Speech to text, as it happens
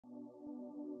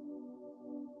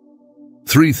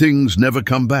Three things never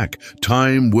come back: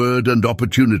 time, word, and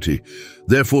opportunity.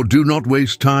 Therefore, do not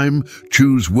waste time,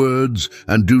 choose words,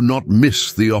 and do not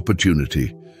miss the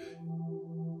opportunity.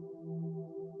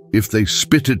 If they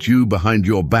spit at you behind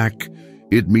your back,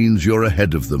 it means you're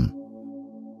ahead of them.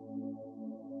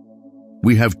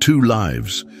 We have two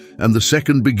lives, and the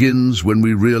second begins when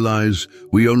we realize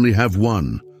we only have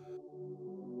one.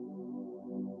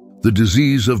 The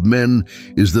disease of men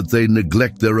is that they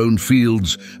neglect their own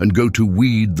fields and go to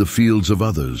weed the fields of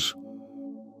others.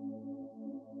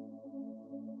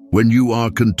 When you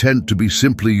are content to be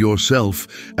simply yourself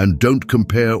and don't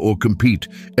compare or compete,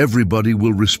 everybody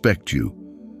will respect you.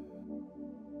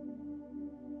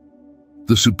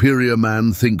 The superior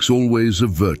man thinks always of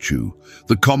virtue.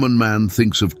 The common man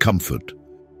thinks of comfort.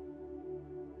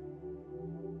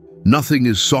 Nothing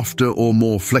is softer or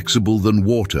more flexible than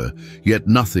water, yet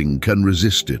nothing can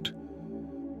resist it.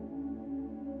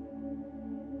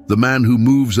 The man who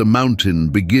moves a mountain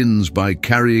begins by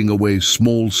carrying away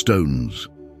small stones.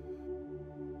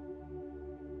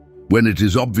 When it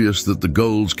is obvious that the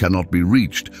goals cannot be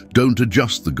reached, don't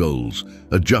adjust the goals,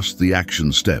 adjust the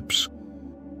action steps.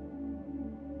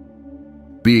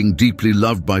 Being deeply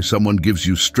loved by someone gives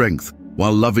you strength,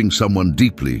 while loving someone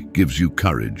deeply gives you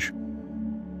courage.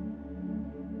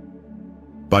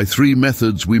 By three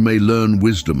methods we may learn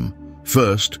wisdom.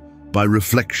 First, by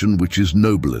reflection, which is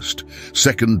noblest.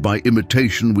 Second, by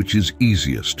imitation, which is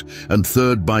easiest. And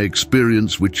third, by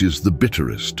experience, which is the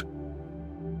bitterest.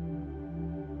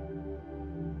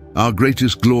 Our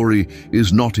greatest glory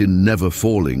is not in never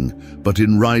falling, but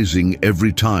in rising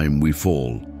every time we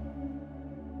fall.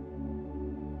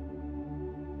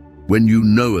 When you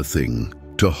know a thing,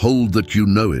 to hold that you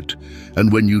know it,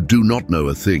 and when you do not know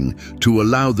a thing, to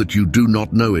allow that you do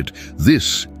not know it,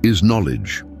 this is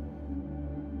knowledge.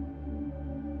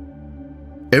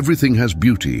 Everything has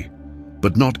beauty,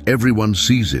 but not everyone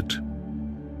sees it.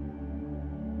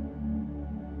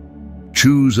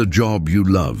 Choose a job you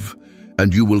love,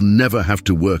 and you will never have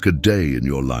to work a day in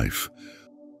your life.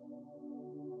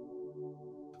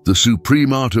 The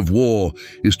supreme art of war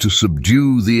is to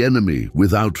subdue the enemy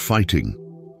without fighting.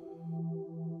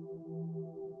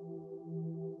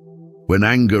 When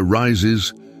anger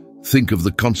rises, think of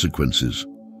the consequences.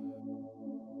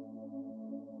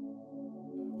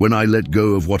 When I let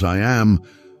go of what I am,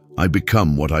 I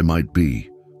become what I might be.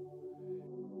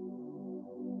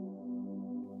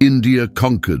 India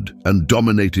conquered and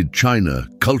dominated China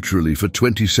culturally for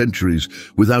 20 centuries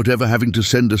without ever having to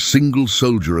send a single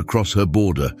soldier across her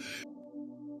border.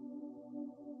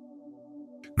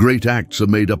 Great acts are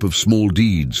made up of small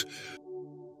deeds.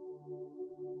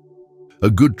 A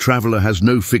good traveler has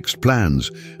no fixed plans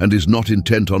and is not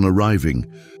intent on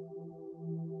arriving.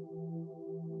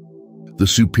 The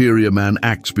superior man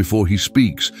acts before he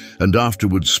speaks and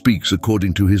afterwards speaks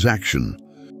according to his action.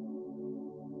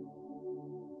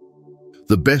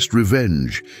 The best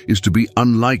revenge is to be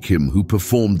unlike him who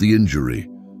performed the injury.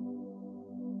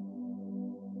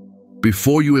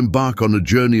 Before you embark on a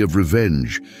journey of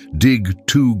revenge, dig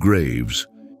 2 graves.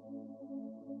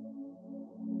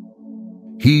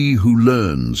 He who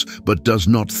learns but does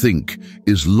not think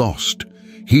is lost.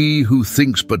 He who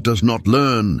thinks but does not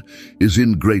learn is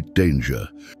in great danger.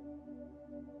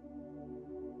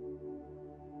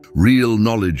 Real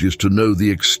knowledge is to know the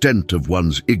extent of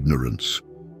one's ignorance.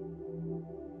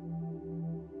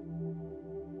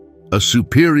 A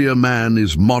superior man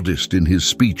is modest in his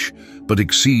speech, but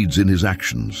exceeds in his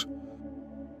actions.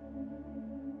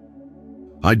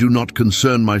 I do not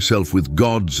concern myself with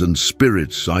gods and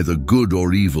spirits, either good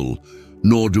or evil,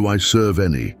 nor do I serve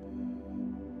any.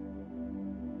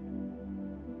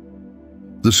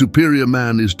 The superior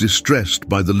man is distressed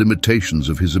by the limitations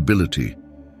of his ability.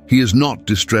 He is not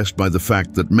distressed by the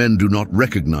fact that men do not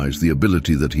recognize the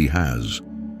ability that he has.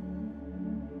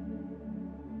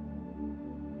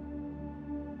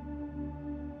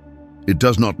 It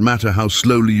does not matter how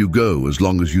slowly you go as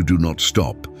long as you do not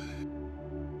stop.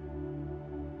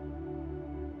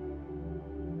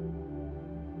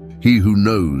 He who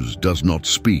knows does not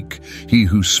speak. He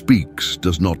who speaks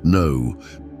does not know.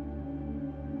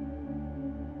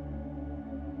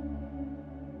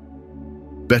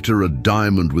 Better a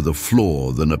diamond with a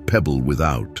flaw than a pebble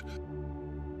without.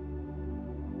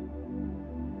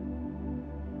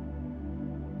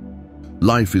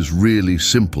 Life is really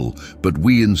simple, but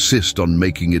we insist on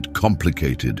making it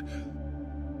complicated.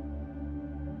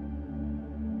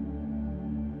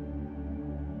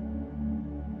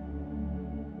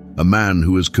 A man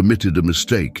who has committed a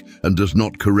mistake and does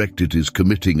not correct it is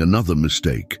committing another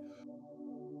mistake.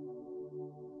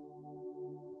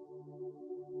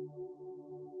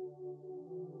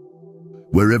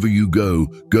 Wherever you go,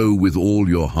 go with all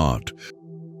your heart.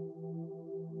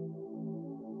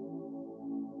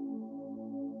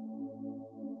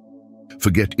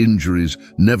 Forget injuries,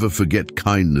 never forget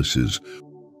kindnesses.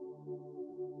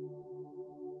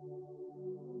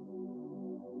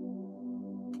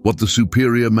 What the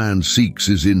superior man seeks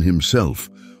is in himself.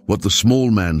 What the small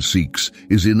man seeks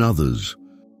is in others.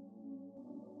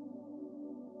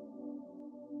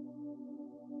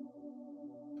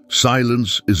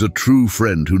 Silence is a true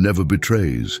friend who never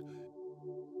betrays.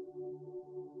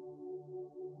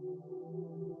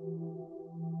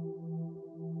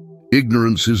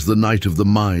 Ignorance is the night of the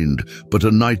mind, but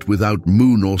a night without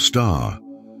moon or star.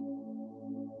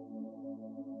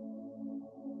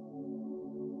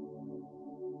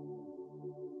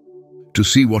 To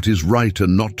see what is right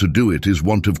and not to do it is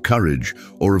want of courage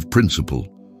or of principle.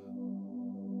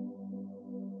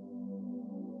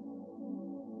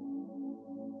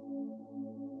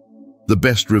 The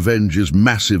best revenge is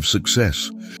massive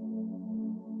success.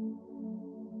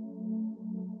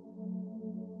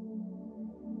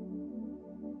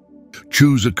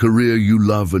 Choose a career you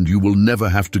love and you will never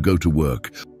have to go to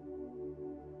work.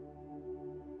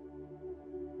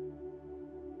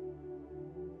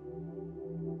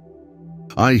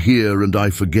 I hear and I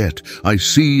forget. I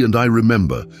see and I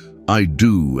remember. I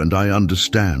do and I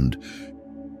understand.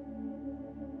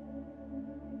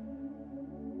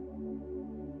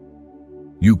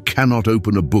 You cannot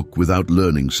open a book without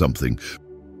learning something.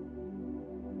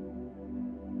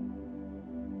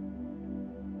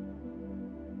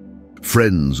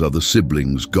 Friends are the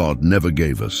siblings God never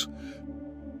gave us.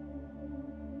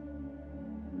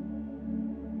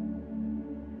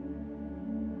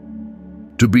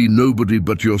 To be nobody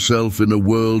but yourself in a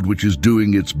world which is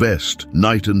doing its best,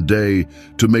 night and day,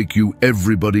 to make you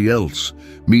everybody else,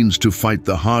 means to fight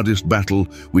the hardest battle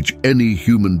which any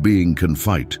human being can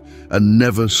fight, and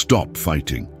never stop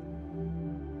fighting.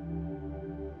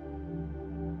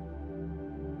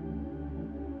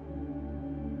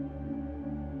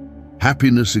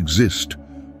 Happiness exists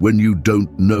when you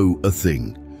don't know a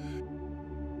thing.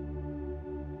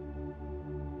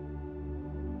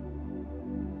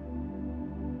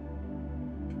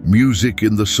 Music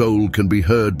in the soul can be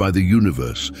heard by the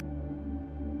universe.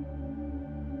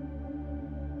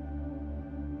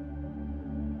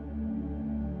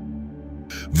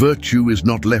 Virtue is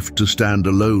not left to stand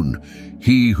alone.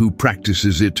 He who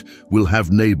practices it will have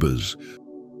neighbors.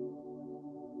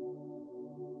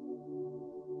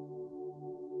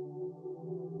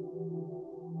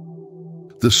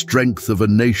 The strength of a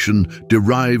nation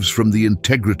derives from the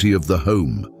integrity of the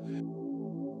home.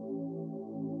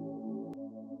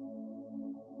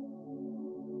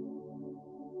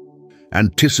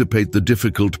 Anticipate the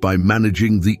difficult by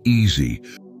managing the easy.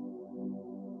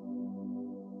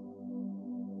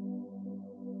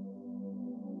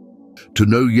 To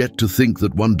know yet to think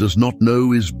that one does not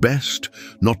know is best.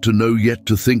 Not to know yet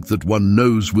to think that one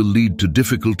knows will lead to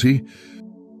difficulty.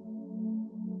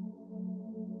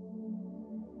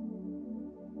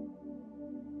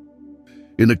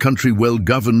 In a country well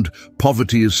governed,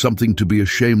 poverty is something to be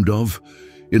ashamed of.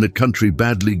 In a country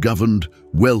badly governed,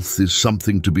 wealth is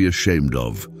something to be ashamed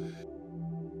of.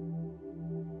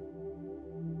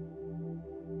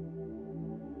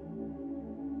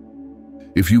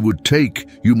 If you would take,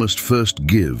 you must first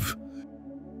give.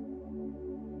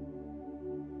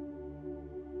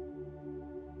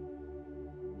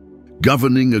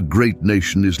 Governing a great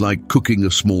nation is like cooking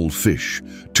a small fish.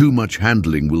 Too much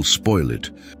handling will spoil it.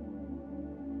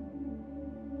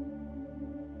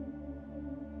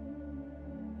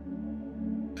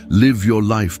 Live your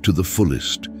life to the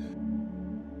fullest.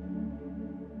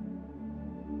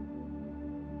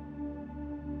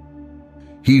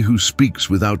 He who speaks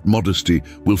without modesty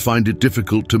will find it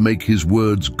difficult to make his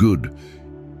words good.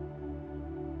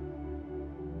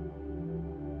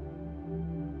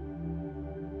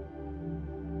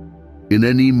 In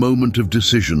any moment of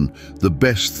decision, the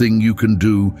best thing you can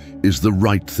do is the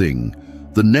right thing.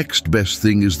 The next best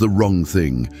thing is the wrong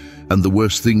thing, and the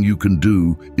worst thing you can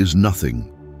do is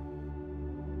nothing.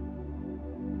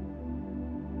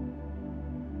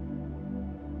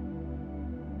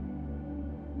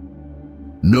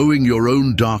 Knowing your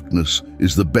own darkness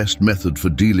is the best method for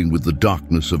dealing with the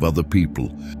darkness of other people.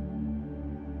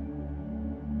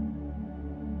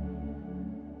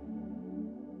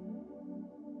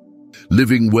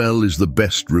 Living well is the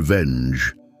best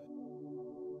revenge.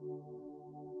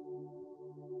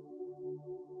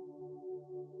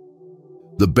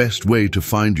 The best way to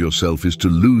find yourself is to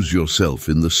lose yourself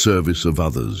in the service of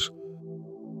others.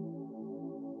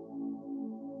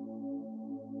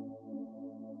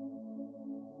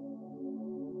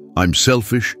 I'm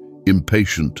selfish,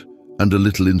 impatient, and a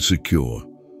little insecure.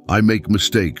 I make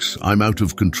mistakes, I'm out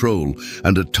of control,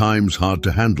 and at times hard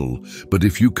to handle. But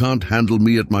if you can't handle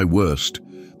me at my worst,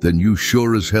 then you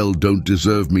sure as hell don't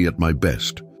deserve me at my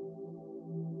best.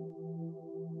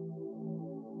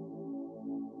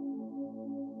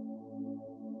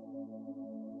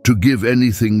 To give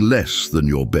anything less than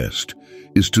your best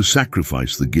is to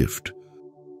sacrifice the gift.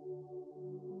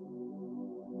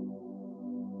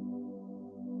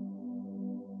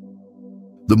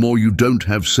 The more you don't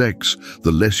have sex,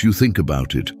 the less you think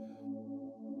about it.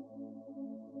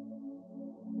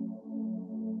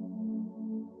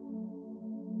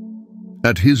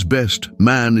 At his best,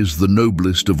 man is the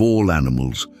noblest of all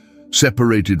animals.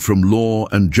 Separated from law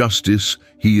and justice,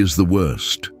 he is the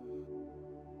worst.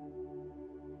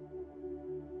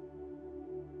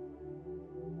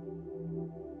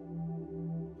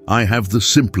 I have the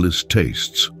simplest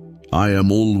tastes. I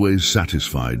am always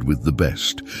satisfied with the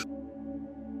best.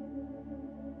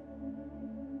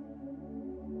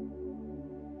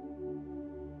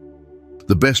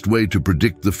 The best way to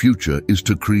predict the future is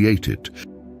to create it.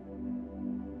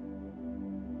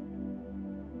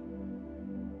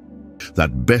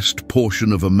 That best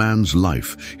portion of a man's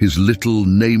life, his little,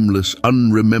 nameless,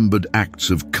 unremembered acts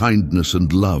of kindness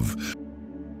and love.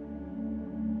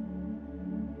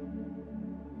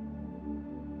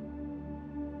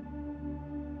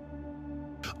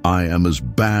 I am as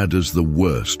bad as the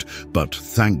worst, but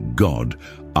thank God,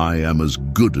 I am as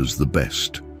good as the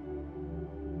best.